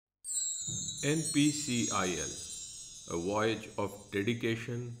𝗩𝗚𝗂𝐼𝐿, a voyage of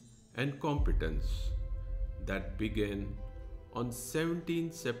dedication and competence that began on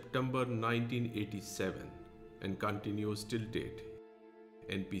 17 September 1987 and continues till date.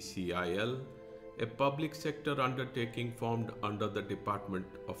 𝗩𝗚𝗂𝐼𝐿, a public sector undertaking formed under the Department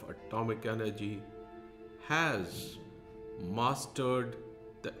of Atomic Energy, has mastered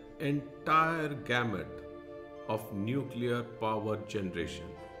the entire gamut of nuclear power generation,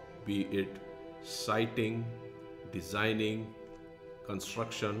 be it siting, designing,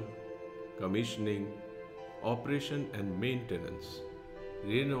 construction, commissioning, operation and maintenance,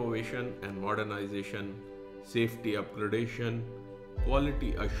 renovation and modernization, safety upgradation,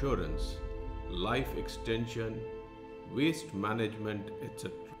 quality assurance, life extension, waste management,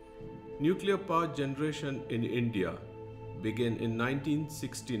 etc. Nuclear power generation in India began in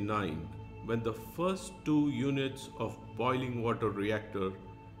 1969 when the first two units of boiling water reactor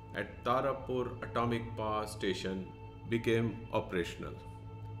at 𝗓𝗏𝗡𝗏 Atomic Power Station became operational.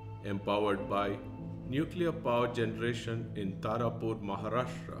 Empowered by nuclear power generation in 𝗓𝗏𝗡,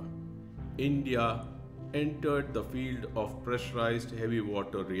 Maharashtra, India entered the field of pressurized heavy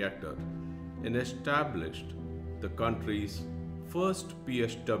water reactor and established the country's first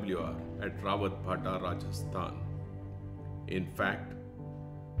PHWR at 𝗓𝗏𝗱𝗏𝗏, Rajasthan. In fact,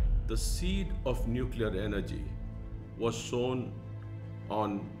 the seed of nuclear energy was sown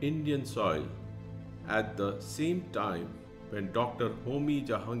on Indian soil at the same time when Dr. Homi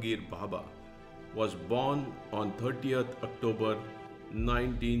Jahangir Bhabha was born on 30th October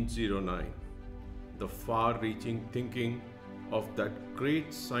 1909. The far-reaching thinking of that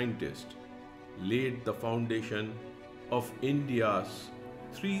great scientist laid the foundation of India's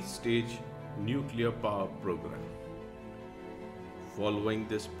three-stage nuclear power program. Following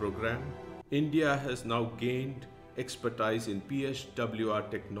this program, India has now gained expertise in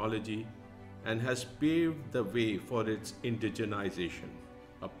PHWR technology and has paved the way for its indigenization.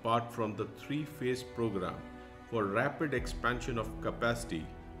 Apart from the three-phase program for rapid expansion of capacity,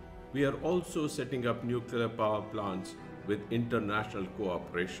 we are also setting up nuclear power plants with international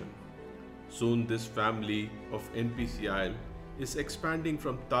cooperation. Soon this family of 𝗩𝗚𝗂𝐼𝐿 is expanding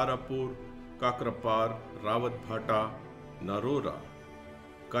from Tarapur, Kakrapar, Rawatbhata, Narora,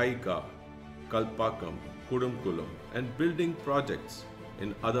 Kaiga, Kalpakkam, Kudumkulam, and building projects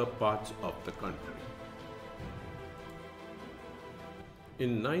in other parts of the country.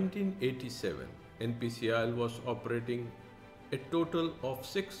 In 1987, 𝗩𝗚𝗂𝐼𝐿 was operating a total of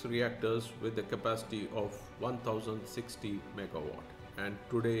 6 reactors with a capacity of 1060 megawatt, and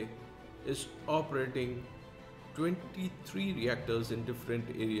today is operating 23 reactors in different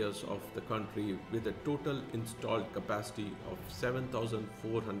areas of the country with a total installed capacity of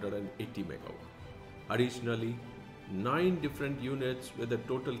 7480 megawatt. Additionally, 9 different units with a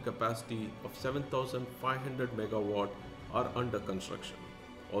total capacity of 7500 megawatt are under construction.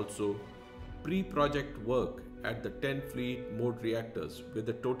 Also, pre-project work at the 10 fleet mode reactors with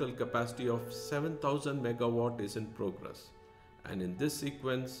a total capacity of 7000 megawatt is in progress. And in this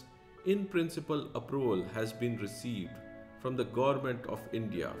sequence, in principle approval has been received from the Government of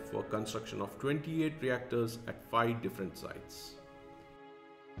India for construction of 28 reactors at 5 different sites.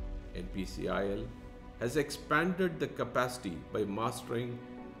 𝗩𝗚𝗂𝐼𝐿 has expanded the capacity by mastering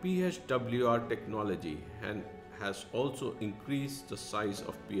PHWR technology and has also increased the size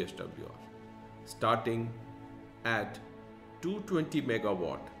of PHWR, starting at 220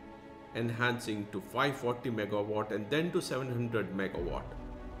 megawatt, enhancing to 540 megawatt and then to 700 megawatt.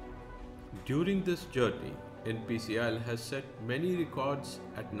 During this journey, 𝗩𝗚𝗂𝐼𝐿 has set many records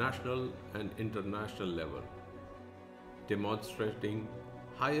at national and international level, demonstrating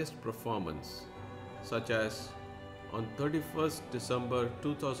highest performance, such as on 31st December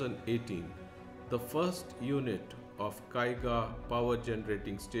 2018, the first unit of Kaiga power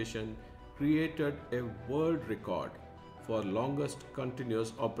generating station created a world record for longest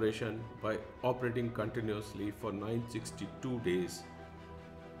continuous operation by operating continuously for 962 days.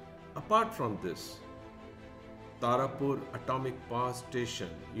 Apart from this, 𝗓𝗏𝗡𝗏 Atomic Power Station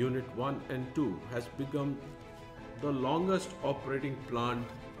Unit 1 and 2 has become the longest operating plant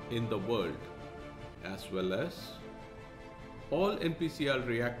in the world, as well as all 𝗩𝗚𝗂𝐼𝐿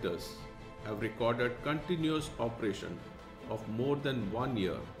reactors have recorded continuous operation of more than 1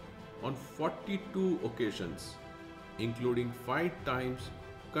 year on 42 occasions, including 5 times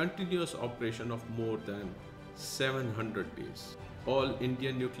continuous operation of more than 700 days. All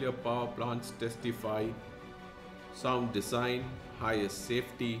Indian nuclear power plants testify sound design, highest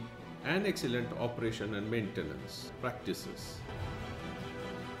safety, and excellent operation and maintenance practices.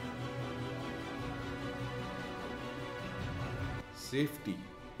 Safety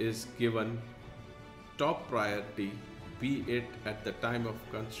is given top priority, be it at the time of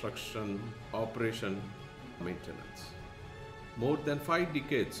construction, operation, maintenance. More than 5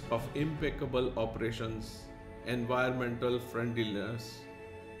 decades of impeccable operations, environmental friendliness,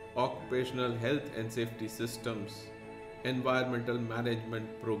 occupational health and safety systems, environmental management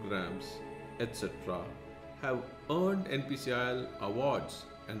programs, etc. have earned NPCIL awards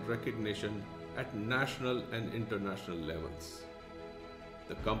and recognition at national and international levels.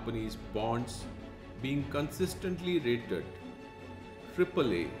 The company's bonds being consistently rated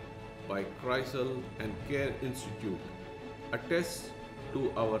AAA by CRISIL and CARE Institute attests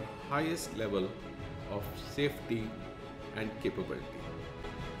to our highest level of safety and capability.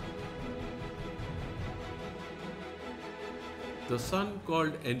 The sun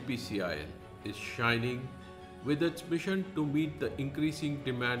called NPCIL is shining with its mission to meet the increasing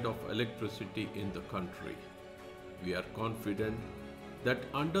demand of electricity in the country. We are confident that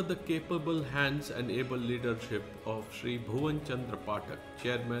under the capable hands and able leadership of Shri Bhuvan Chandra Pathak,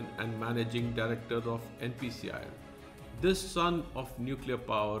 Chairman and Managing Director of NPCIL, this sun of nuclear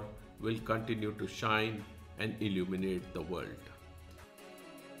power will continue to shine and illuminate the world.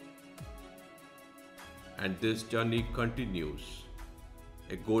 And this journey continues.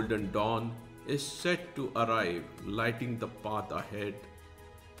 A golden dawn is set to arrive, lighting the path ahead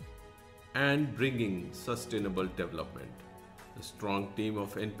and bringing sustainable development. The strong team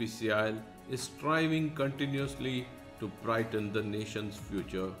of NPCIL is striving continuously to brighten the nation's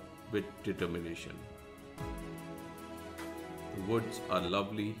future with determination. The woods are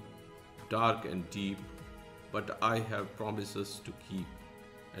lovely, dark and deep, but I have promises to keep,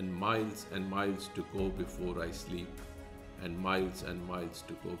 and miles to go before I sleep, and miles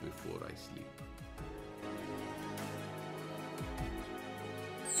to go before I sleep.